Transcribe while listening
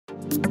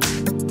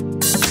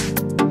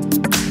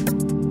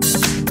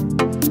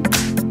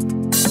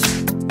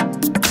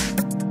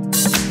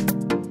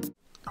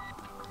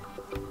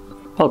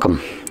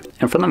Welcome.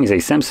 In front of me is a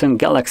Samsung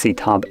Galaxy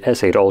Tab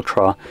S8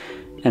 Ultra,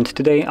 and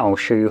today I'll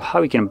show you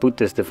how you can boot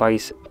this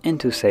device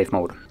into safe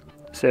mode.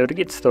 So to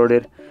get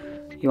started,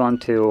 you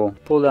want to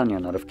pull down your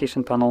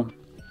notification panel,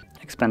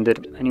 expand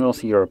it, and you will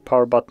see your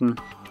power button.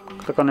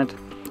 Click on it,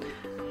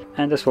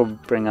 and this will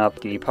bring up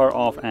the power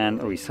off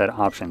and reset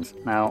options.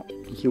 Now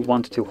you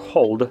want to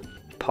hold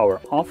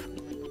power off,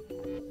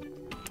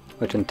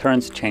 which in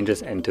turn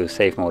changes into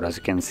safe mode, as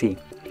you can see.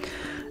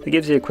 It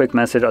gives you a quick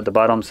message at the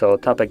bottom, so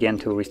tap again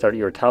to restart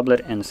your tablet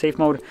in safe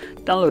mode.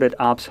 Downloaded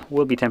apps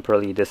will be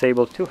temporarily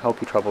disabled to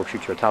help you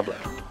troubleshoot your tablet.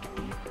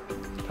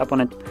 Tap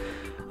on it,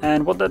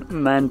 and what that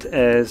meant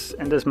is,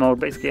 in this mode,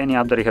 basically any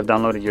app that you have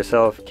downloaded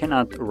yourself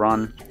cannot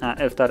run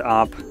if that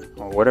app,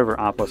 or whatever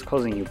app, was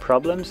causing you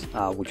problems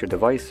with your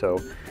device. So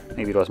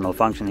maybe it was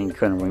malfunctioning, you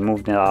couldn't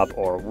remove the app,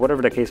 or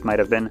whatever the case might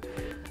have been.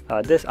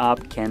 This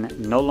app can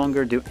no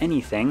longer do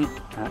anything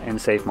in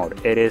safe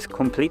mode. It is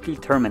completely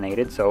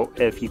terminated, so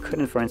if you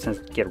couldn't, for instance,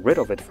 get rid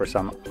of it for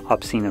some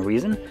obscene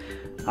reason,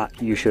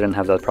 you shouldn't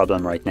have that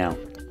problem right now,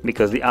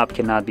 because the app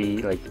cannot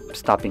be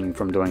stopping you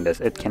from doing this.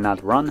 It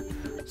cannot run,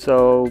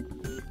 so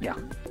yeah.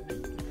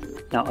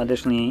 Now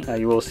additionally,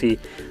 you will see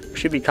there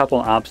should be a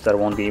couple apps that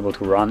won't be able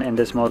to run in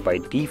this mode by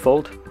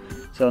default.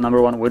 So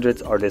number one,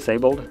 widgets are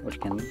disabled, which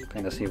you can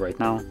kind of see right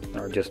now.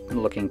 They're just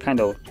looking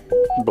kind of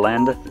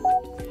bland.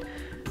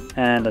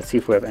 And let's see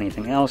if we have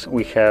anything else.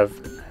 We have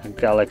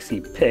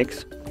Galaxy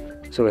Pics.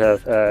 So we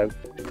have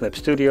Clip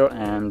Studio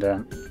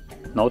and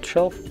Note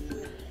Shelf.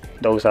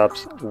 Those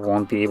apps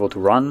won't be able to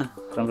run.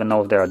 I don't even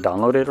know if they are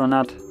downloaded or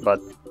not, but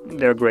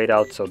they're grayed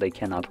out, so they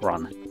cannot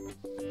run.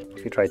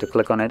 If you try to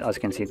click on it, as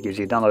you can see, it gives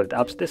you downloaded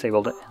apps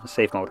disabled in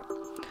safe mode.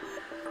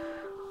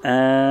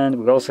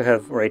 And we also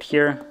have right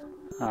here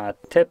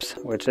Tips,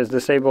 which is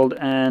disabled,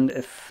 and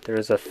if there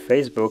is a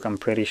Facebook, I'm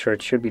pretty sure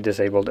it should be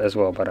disabled as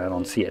well, but I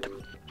don't see it.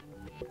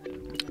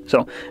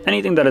 So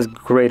anything that is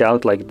grayed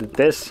out like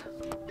this,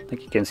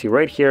 like you can see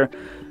right here,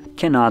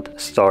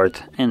 cannot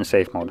start in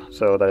safe mode.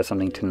 So that is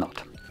something to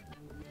note.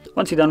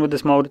 Once you're done with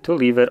this mode, to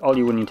leave it, all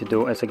you will need to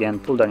do is again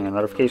pull down your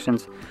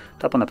notifications,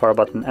 tap on the power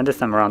button, and this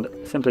time around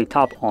simply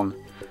tap on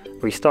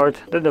restart.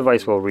 The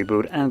device will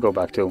reboot and go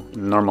back to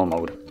normal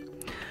mode.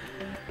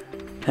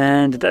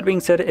 And that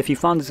being said, if you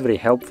found this video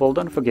helpful,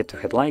 don't forget to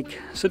hit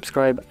like,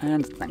 subscribe,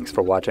 and thanks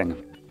for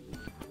watching.